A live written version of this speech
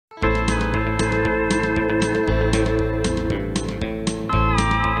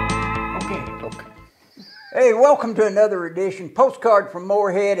Hey, welcome to another edition, Postcard from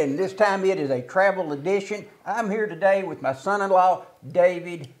Moorhead, and this time it is a travel edition. I'm here today with my son-in-law,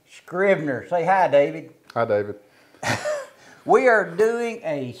 David Scrivener. Say hi, David. Hi, David. We are doing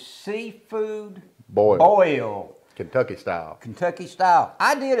a seafood boil. Kentucky style. Kentucky style.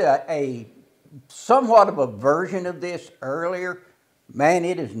 I did a somewhat of a version of this earlier. Man,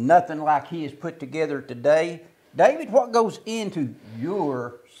 it is nothing like he has put together today. David, what goes into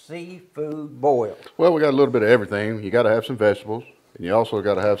your seafood boil? Well, we got a little bit of everything. You got to have some vegetables, and you also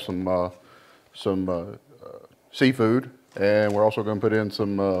got to have some seafood, and we're also going to put in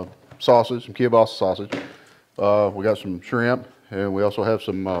some sausage, some kielbasa sausage. We got some shrimp, and we also have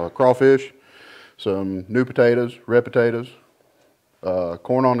some crawfish, some new potatoes, red potatoes,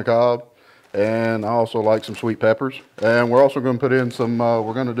 corn on the cob, and I also like some sweet peppers. And we're also going to put in some.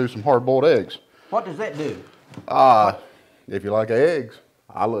 We're going to do some hard-boiled eggs. What does that do? If you like eggs.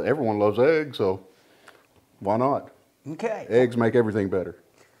 Everyone loves eggs, so why not? Okay. Eggs make everything better.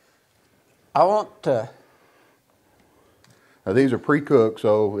 I want to... Now these are pre-cooked,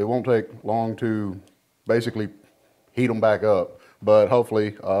 so it won't take long to basically heat them back up, but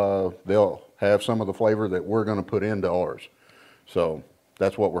hopefully they'll have some of the flavor that we're going to put into ours. So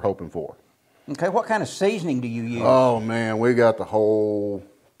that's what we're hoping for. Okay, what kind of seasoning do you use? Oh man, we got the whole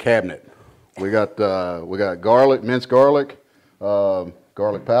cabinet. We got garlic, minced garlic,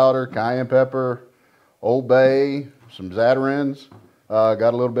 garlic powder, cayenne pepper, Old Bay, some Zatarain's,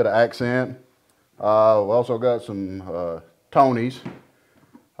 got a little bit of accent. We also got some Tony's,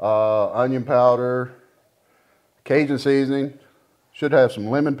 onion powder, Cajun seasoning, should have some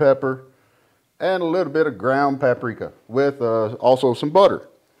lemon pepper, and a little bit of ground paprika with also some butter.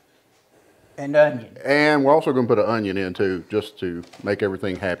 And onion. And we're also going to put an onion in too, just to make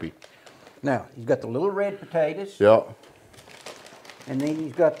everything happy. Now, you've got the little red potatoes. Yep. And then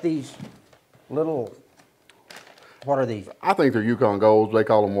you've got these little, what are these? I think they're Yukon Golds. They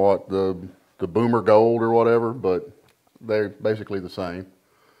call them what? The Boomer Gold or whatever, but they're basically the same.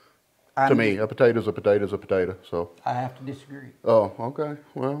 To me, a potato's a potato's a potato, so. I have to disagree. Oh, okay,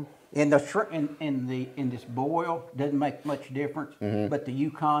 well. In this boil, doesn't make much difference, but the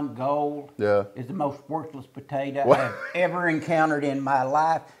Yukon Gold is the most worthless potato I have ever encountered in my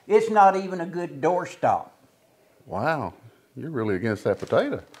life. It's not even a good doorstop. Wow, you're really against that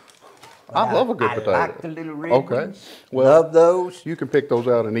potato. I love a good potato. I like the little red ones. Well, love those. You can pick those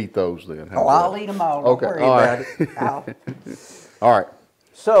out and eat those then. I'll eat them all. Don't worry about it. All right.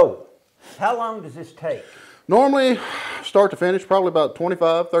 So, how long does this take? Normally, start to finish, probably about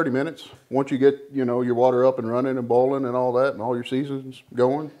 25, 30 minutes. Once you get, your water up and running and boiling and all that and all your seasons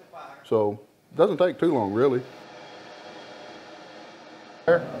going. So, it doesn't take too long, really.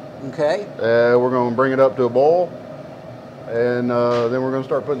 Okay. We're going to bring it up to a boil, and then we're going to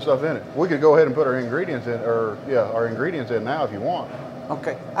start putting stuff in it. We could go ahead and put our ingredients in, our ingredients in now if you want.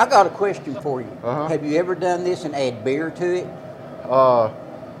 Okay. I got a question for you. Have you ever done this and add beer to it?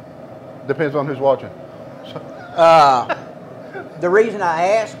 Depends on who's watching. The reason I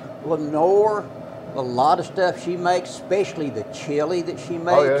ask, Lenore, a lot of stuff she makes, especially the chili that she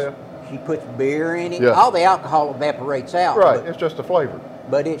makes, she puts beer in it. All the alcohol evaporates out. Right, it's just the flavor.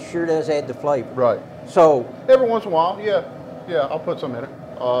 But it sure does add the flavor. Right. So every once in a while, I'll put some in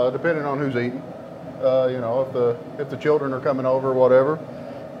it, depending on who's eating. If the children are coming over or whatever.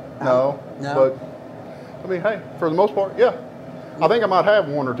 No. But I mean, hey, for the most part, I think I might have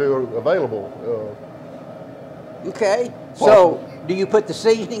one or two available. Okay. So, do you put the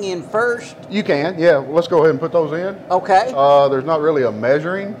seasoning in first? You can, yeah. Well, let's go ahead and put those in. Okay. There's not really a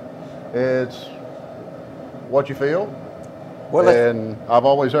measuring. It's what you feel. Well, and I've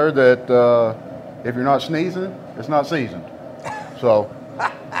always heard that if you're not sneezing, it's not seasoned. So,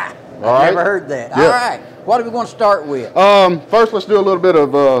 I never heard that. Yeah. All right. What are we going to start with? First, let's do a little bit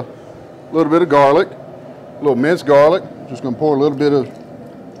of garlic, a little minced garlic. Just going to pour a little bit of.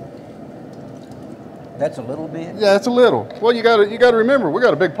 That's a little bit? Yeah, it's a little. Well, you got to remember, we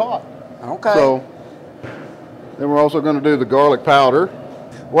got a big pot. Okay. So, then we're also going to do the garlic powder.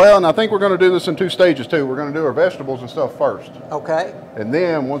 Well, and I think we're going to do this in two stages too. We're going to do our vegetables and stuff first. Okay. And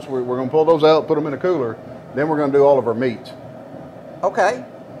then once we're going to pull those out, put them in a cooler, then we're going to do all of our meats. Okay.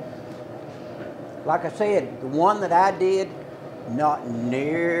 Like I said, the one that I did, not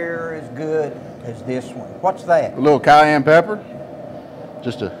near as good as this one. What's that? A little cayenne pepper,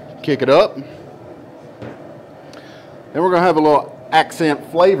 just to kick it up. Then we're going to have a little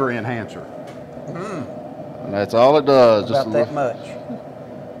accent flavor enhancer. And that's all it does. About that much.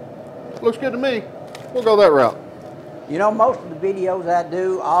 Looks good to me. We'll go that route. You know, most of the videos I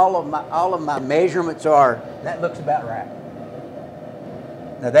do, all of my measurements are, that looks about right.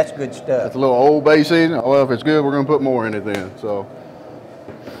 Now that's good stuff. It's a little Old Bay seasoning. Well, if it's good, we're gonna put more in it then. So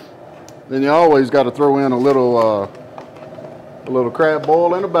then you always got to throw in a little crab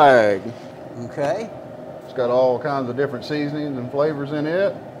boil in a bag. Okay. It's got all kinds of different seasonings and flavors in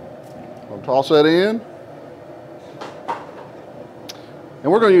it. I'll toss that in.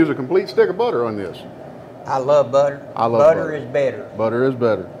 And we're going to use a complete stick of butter on this. I love butter. I love butter. butter Is better. Butter is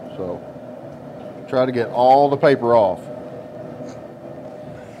better. So try to get all the paper off.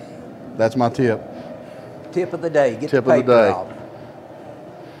 That's my tip. Tip of the day. Get Tip the of the paper day. off.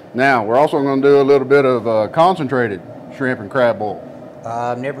 Now, we're also going to do a little bit of concentrated shrimp and crab boil.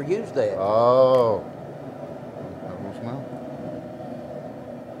 I've never used that. Oh. That will smell.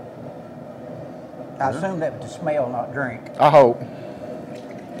 I assume that was to smell, not drink. I hope.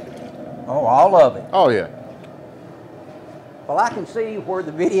 Oh, all of it. Oh, yeah. Well, I can see where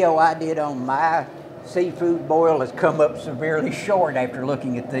the video I did on my seafood boil has come up severely short after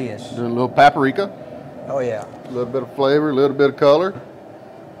looking at this. Do a little paprika. Oh, yeah. A little bit of flavor, a little bit of color.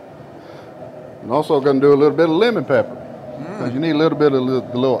 And also going to do a little bit of lemon pepper. Because you need a little bit of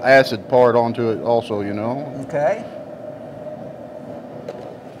the little acid part onto it also, you know. Okay.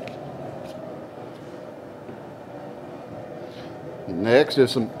 Next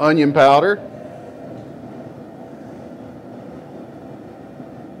is some onion powder.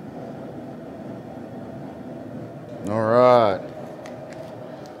 All right.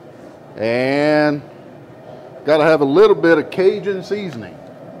 And got to have a little bit of Cajun seasoning.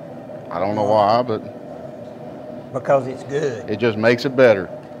 I don't know why, but Because it's good. it just makes it better.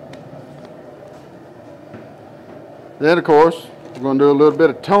 Then, of course, we're going to do a little bit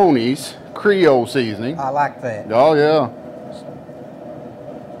of Tony's Creole seasoning. I like that. Oh, yeah.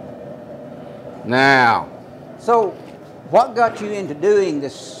 Now, So, what got you into doing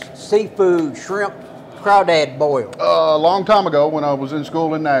this seafood shrimp crawdad boil? a long time ago when I was in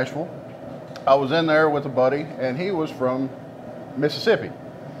school in Nashville, I was in there with a buddy, and he was from Mississippi.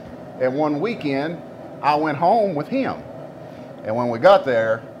 And one weekend, I went home with him. And when we got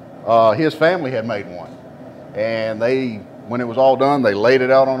there, his family had made one. And when it was all done, they laid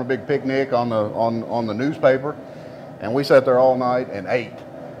it out on a big picnic on the newspaper. And we sat there all night and ate.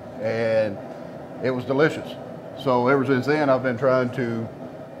 And it was delicious. So ever since then, I've been trying to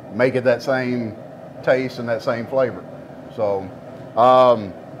make it that same taste and that same flavor. So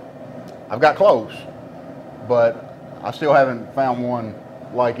I've got close, but I still haven't found one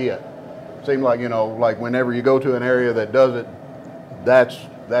like it. Seems like, you know, like whenever you go to an area that does it, that's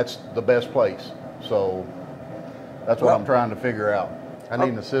the best place. So that's what I'm trying to figure out. I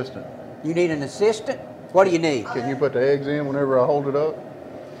need an assistant. You need an assistant? What do you need? Can you put the eggs in whenever I hold it up?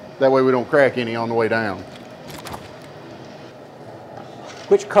 That way we don't crack any on the way down.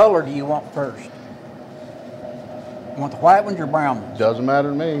 Which color do you want first? You want the white ones or brown ones? Doesn't matter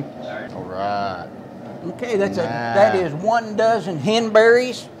to me. All right. Okay, that is 1 dozen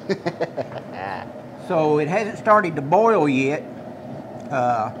henberries. So it hasn't started to boil yet.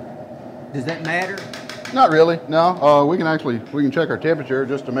 Does that matter? Not really, no. We can check our temperature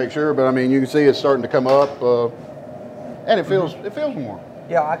just to make sure, but I mean, you can see it's starting to come up, and it feels warm.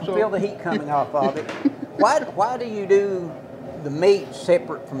 Yeah, I can feel the heat coming off of it. Why do you do the meat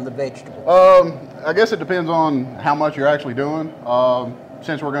separate from the vegetable? I guess it depends on how much you're actually doing.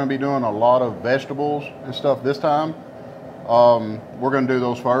 Since we're going to be doing a lot of vegetables and stuff this time, we're going to do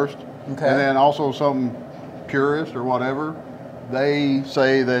those first. Okay. And then also some purists or whatever, they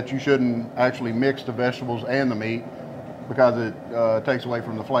say that you shouldn't actually mix the vegetables and the meat because it takes away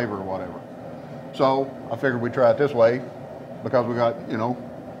from the flavor or whatever. So I figured we'd try it this way because we got, you know,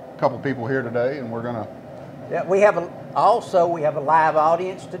 a couple people here today and we're going to. Yeah, we have a live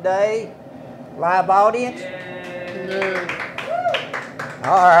audience today. Live audience?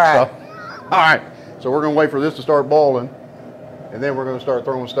 All right. All right. So we're going to wait for this to start boiling, and then we're going to start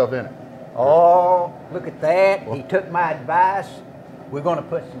throwing stuff in it. Oh, look at that. He took my advice. We're going to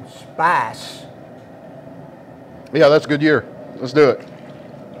put some spice. Yeah, that's a good year. Let's do it.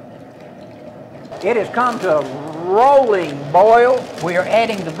 It has come to a rolling boil. We are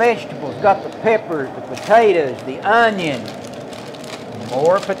adding the vegetables. Got the peppers, the potatoes, the onion,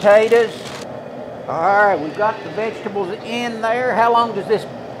 more potatoes. All right, we've got the vegetables in there. How long does this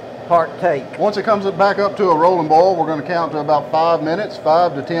part take? Once it comes back up to a rolling boil, we're going to count to about 5 minutes,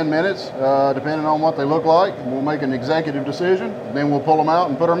 5 to 10 minutes, depending on what they look like. We'll make an executive decision. Then we'll pull them out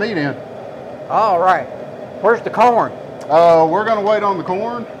and put our meat in. All right. Where's the corn? We're going to wait on the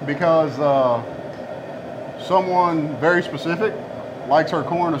corn because someone very specific likes her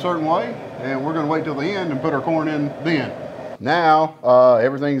corn a certain way, and we're going to wait till the end and put our corn in then. Now,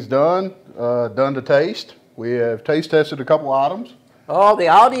 everything's done to taste. We have taste tested a couple items. Oh, the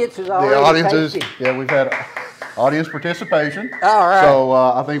audience is already The audience is, tasting. yeah, we've had audience participation. All right. So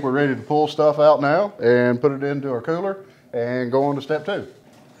I think we're ready to pull stuff out now and put it into our cooler and go on to step 2.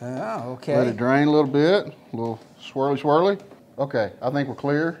 Oh, okay. Let it drain a little bit, a little swirly. Okay, I think we're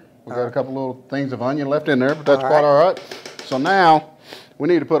clear. We got a couple little things of onion left in there, but that's quite all right. So now we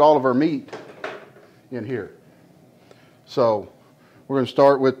need to put all of our meat in here. So we're going to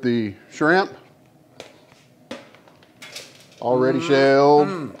start with the shrimp, already shelled.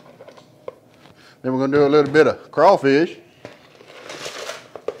 Then we're going to do a little bit of crawfish.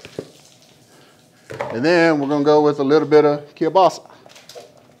 And then we're going to go with a little bit of kielbasa.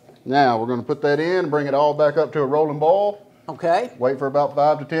 Now we're going to put that in, bring it all back up to a rolling boil. Okay. Wait for about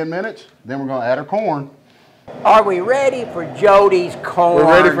 5 to 10 minutes. Then we're going to add our corn. Are we ready for Jody's corn?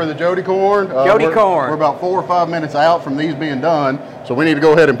 We're ready for the Jody corn. Corn. We're about 4 or 5 minutes out from these being done. So we need to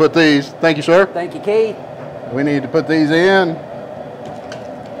go ahead and put these. Thank you, sir. Thank you, Keith. We need to put these in.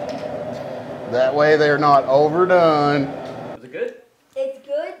 That way they're not overdone. Is it good? It's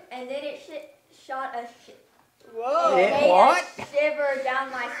good, and then it shot a Whoa. It made What? a shiver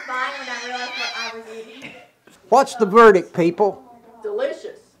down my spine when I realized what I was eating. What's the verdict, people?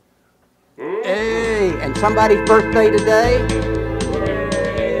 Delicious. Hey, and somebody's birthday today?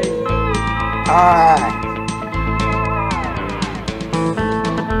 All right.